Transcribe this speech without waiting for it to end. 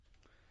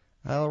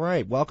All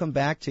right. Welcome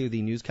back to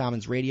the News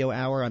Commons Radio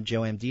Hour. I'm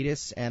Joe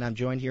Amditis, and I'm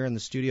joined here in the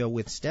studio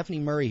with Stephanie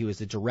Murray, who is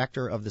the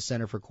director of the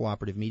Center for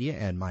Cooperative Media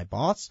and my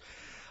boss.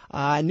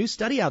 A new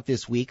study out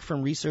this week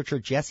from researcher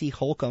Jesse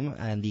Holcomb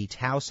and the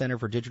Tao Center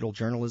for Digital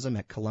Journalism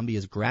at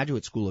Columbia's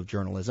Graduate School of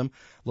Journalism.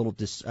 A little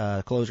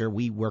disclosure,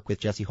 we work with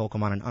Jesse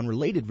Holcomb on an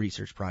unrelated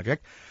research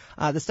project.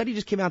 The study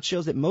just came out,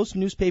 shows that most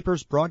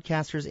newspapers,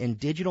 broadcasters, and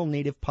digital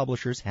native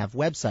publishers have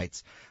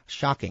websites.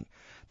 Shocking.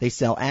 They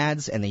sell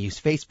ads and they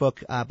use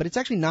Facebook, but it's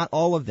actually not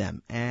all of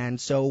them. And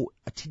so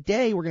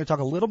today we're going to talk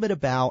a little bit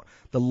about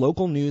the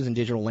local news and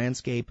digital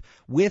landscape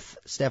with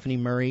Stephanie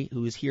Murray,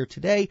 who is here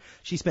today.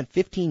 She spent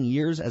 15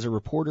 years as a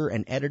reporter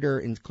and editor,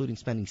 including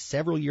spending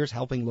several years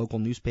helping local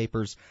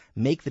newspapers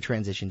make the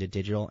transition to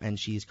digital, and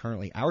she's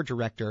currently our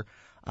director.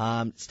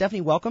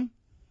 Stephanie, welcome.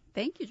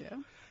 Thank you,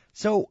 Joe.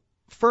 So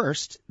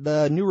first,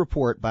 the new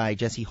report by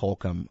Jesse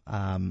Holcomb.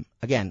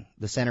 Again,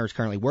 the center is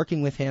currently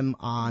working with him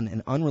on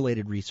an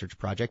unrelated research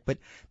project, but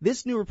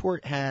this new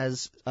report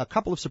has a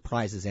couple of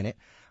surprises in it.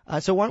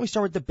 So why don't we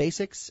start with the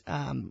basics?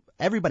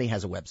 Everybody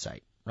has a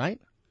website, right?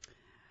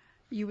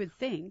 You would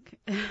think,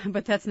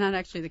 but that's not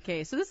actually the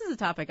case. So this is a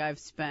topic I've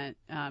spent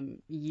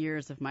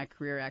years of my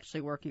career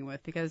actually working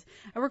with, because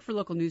I work for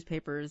local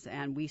newspapers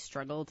and we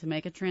struggled to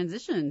make a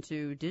transition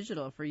to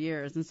digital for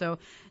years. And so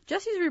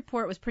Jesse's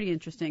report was pretty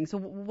interesting. So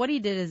what he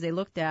did is they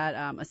looked at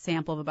a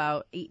sample of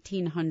about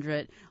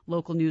 1,800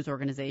 local news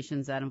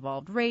organizations that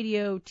involved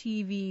radio,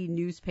 TV,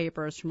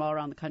 newspapers from all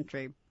around the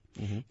country.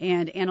 Mm-hmm.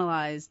 And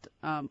analyzed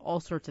all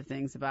sorts of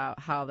things about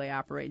how they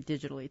operate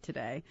digitally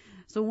today.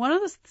 So one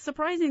of the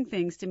surprising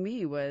things to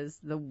me was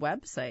the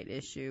website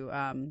issue.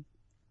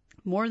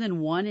 More than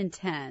 1 in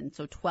 10,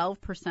 so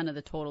 12% of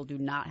the total, do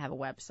not have a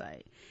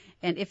website.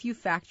 And if you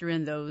factor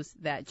in those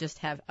that just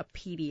have a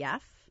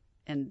PDF,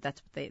 and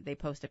that's what they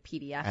post a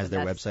PDF as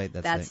their website.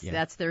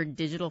 That's their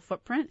digital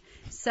footprint.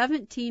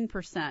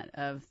 17%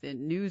 of the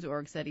news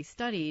orgs that he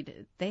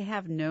studied, they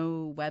have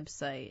no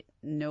website,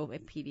 no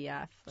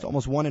PDF. It's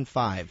almost 1 in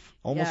 5.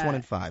 Almost 1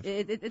 in 5.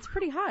 It's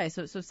pretty high.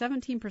 So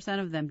 17%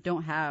 of them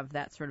don't have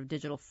that sort of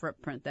digital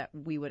footprint that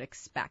we would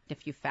expect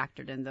if you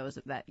factored in those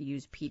that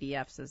use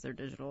PDFs as their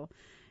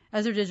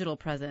digital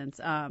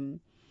presence.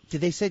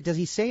 Does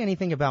he say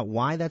anything about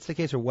why that's the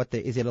case, or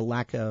is it a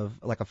lack of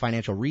a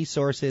financial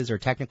resourresources or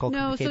technical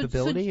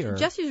capability? So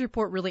Jesse's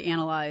report really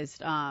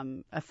analyzed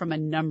from a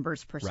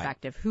numbers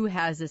perspective, right, who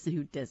has this and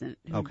who doesn't,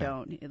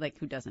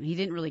 who doesn't. He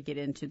didn't really get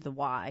into the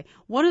why.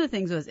 One of the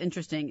things that was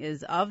interesting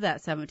is of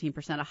that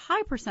 17%, a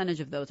high percentage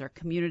of those are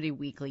community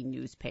weekly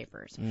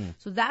newspapers.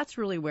 So that's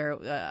really where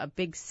a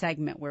big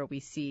segment where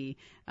we see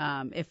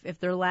if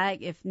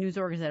news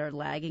orgs that are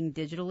lagging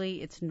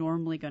digitally, it's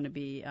normally going to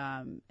be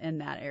in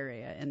that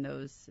area, in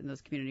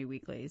those community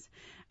weeklies.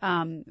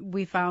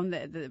 We found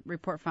that the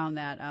report found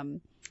that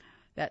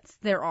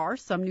there are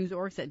some news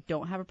orgs that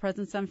don't have a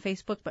presence on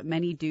Facebook, but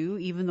many do.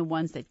 Even the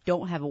ones that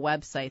don't have a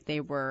website, they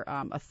were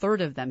a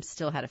third of them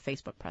still had a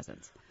Facebook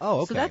presence.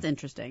 Oh, okay. So that's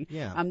interesting.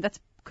 Yeah. That's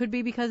could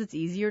be because it's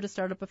easier to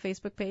start up a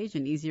Facebook page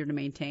and easier to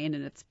maintain,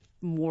 and it's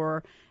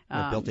more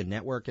built-in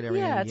network and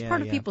everything. Yeah, it's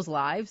part of people's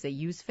lives. They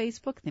use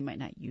Facebook. They might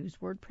not use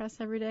WordPress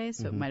every day,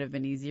 so Mm-hmm. it might have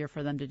been easier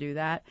for them to do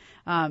that.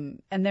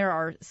 And there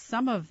are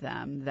some of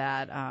them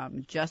that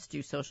just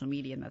do social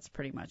media, and that's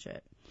pretty much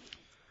it.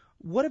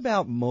 What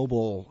about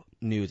mobile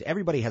news?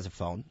 Everybody has a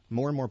phone.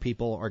 More and more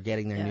people are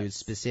getting their news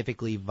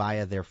specifically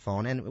via their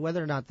phone. And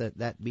whether or not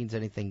that means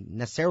anything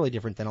necessarily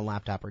different than a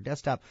laptop or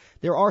desktop,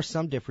 there are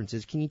some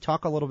differences. Can you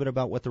talk a little bit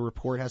about what the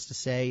report has to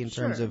say in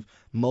terms of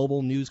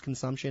mobile news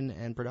consumption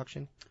and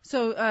production?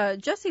 So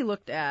Jesse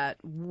looked at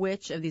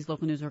which of these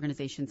local news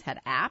organizations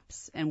had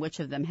apps and which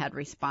of them had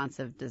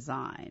responsive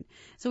design.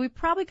 So we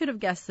probably could have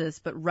guessed this,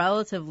 but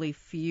relatively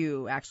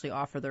few actually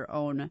offer their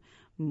own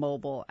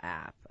mobile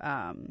app.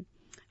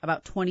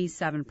 About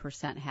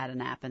 27% had an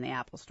app in the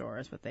Apple Store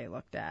is what they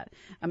looked at.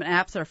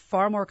 Apps are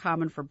far more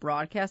common for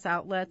broadcast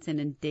outlets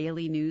and in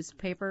daily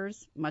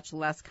newspapers, much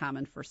less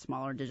common for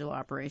smaller digital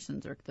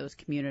operations or those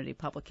community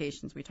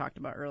publications we talked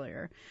about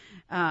earlier.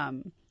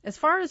 As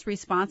far as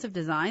responsive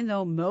design,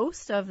 though,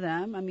 most of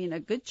them, a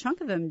good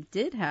chunk of them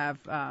did have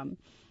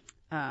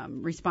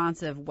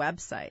responsive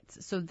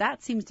websites. So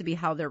that seems to be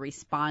how they're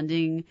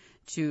responding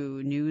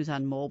to news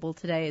on mobile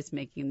today, is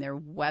making their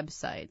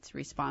websites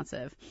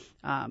responsive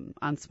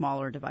on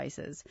smaller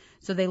devices.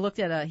 So he looked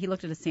at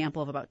a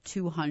sample of about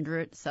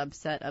 200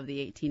 subset of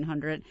the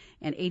 1,800,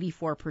 and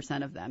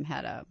 84% of them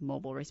had a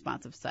mobile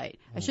responsive site.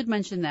 I should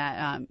mention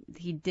that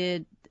he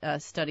did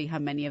study how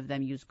many of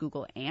them use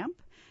Google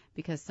AMP,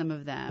 because some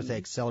of them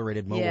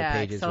accelerated mobile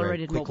pages,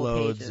 quick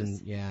loads,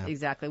 and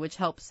exactly, which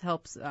helps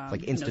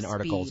like instant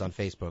articles on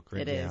Facebook.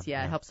 Right? It is, it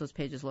helps those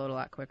pages load a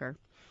lot quicker.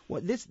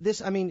 Well,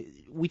 I mean,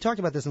 we talked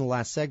about this in the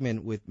last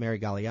segment with Mary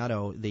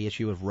Galliotto, the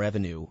issue of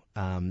revenue.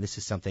 This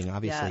is something,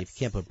 obviously, Yes. if you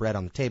can't put bread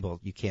on the table,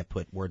 you can't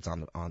put words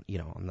on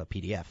the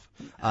PDF.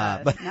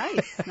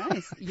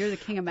 Nice. You're the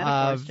king of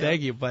metaphors, Joe.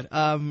 Thank you. But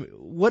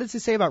what does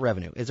it say about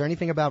revenue? Is there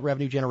anything about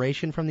revenue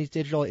generation from these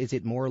digital? Is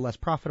it more or less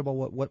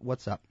profitable?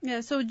 What's up?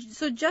 Yeah, so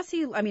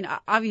Jesse, I mean,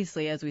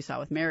 obviously, as we saw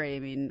with Mary, I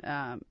mean,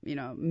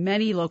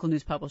 many local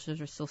news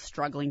publishers are still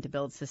struggling to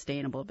build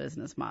sustainable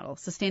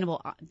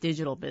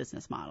digital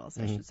business models,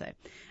 I should say.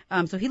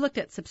 So he looked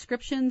at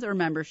subscriptions or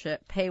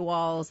membership,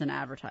 paywalls, and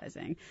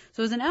advertising.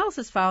 So his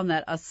analysis found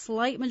that a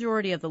slight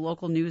majority of the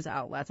local news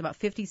outlets, about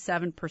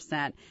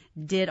 57%,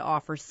 did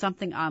offer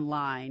something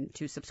online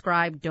to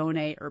subscribe,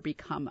 donate, or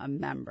become a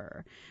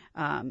member.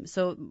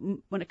 So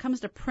when it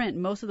comes to print,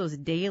 most of those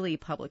daily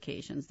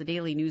publications, the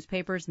daily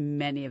newspapers,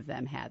 many of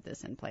them had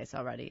this in place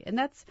already. And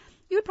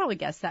you would probably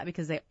guess that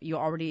because they've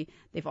already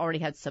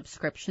had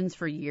subscriptions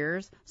for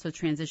years. So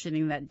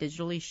transitioning that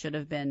digitally should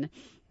have been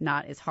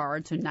not as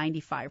hard. So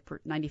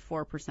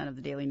 94% of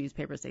the daily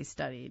newspapers they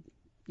studied,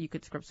 you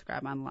could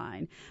subscribe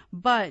online.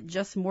 But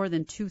just more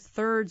than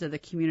 2/3 of the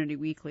community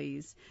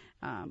weeklies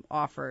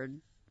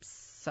offered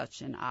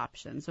such an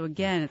option. So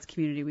again, it's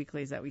community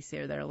weeklies that we see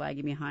that are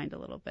lagging behind a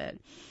little bit.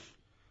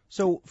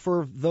 So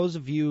for those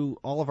of you,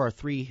 all of our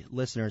 3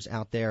 listeners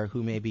out there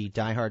who may be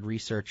diehard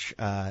research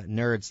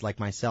nerds like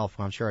myself,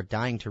 who I'm sure are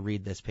dying to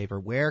read this paper,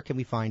 where can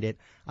we find it?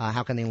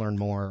 How can they learn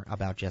more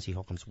about Jesse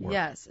Holcomb's work?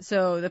 Yes.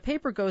 So the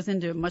paper goes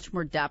into much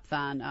more depth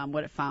on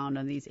what it found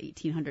on these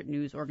 1,800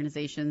 news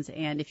organizations.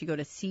 And if you go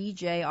to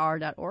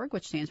cjr.org,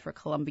 which stands for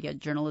Columbia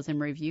Journalism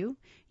Review,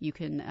 you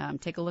can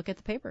take a look at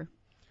the paper.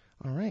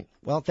 All right.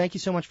 Well, thank you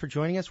so much for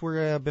joining us.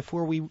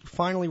 Before we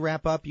finally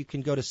wrap up, you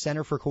can go to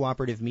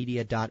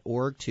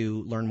centerforcooperativemedia.org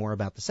to learn more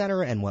about the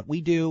center and what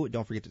we do.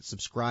 Don't forget to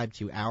subscribe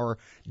to our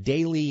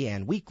daily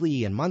and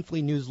weekly and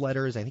monthly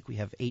newsletters. I think we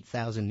have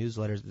 8,000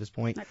 newsletters at this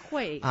point. Not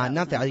quite.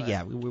 Not that.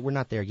 Yeah, we're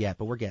not there yet,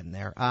 but we're getting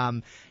there.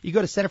 You go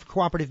to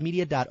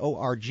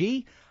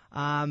centerforcooperativemedia.org.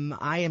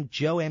 I am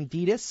Joe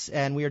Amditis,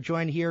 and we are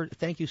joined here.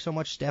 Thank you so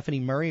much, Stephanie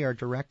Murray, our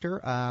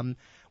director.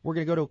 We're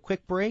going to go to a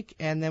quick break,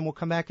 and then we'll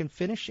come back and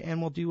finish,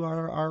 and we'll do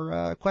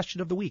our question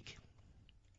of the week.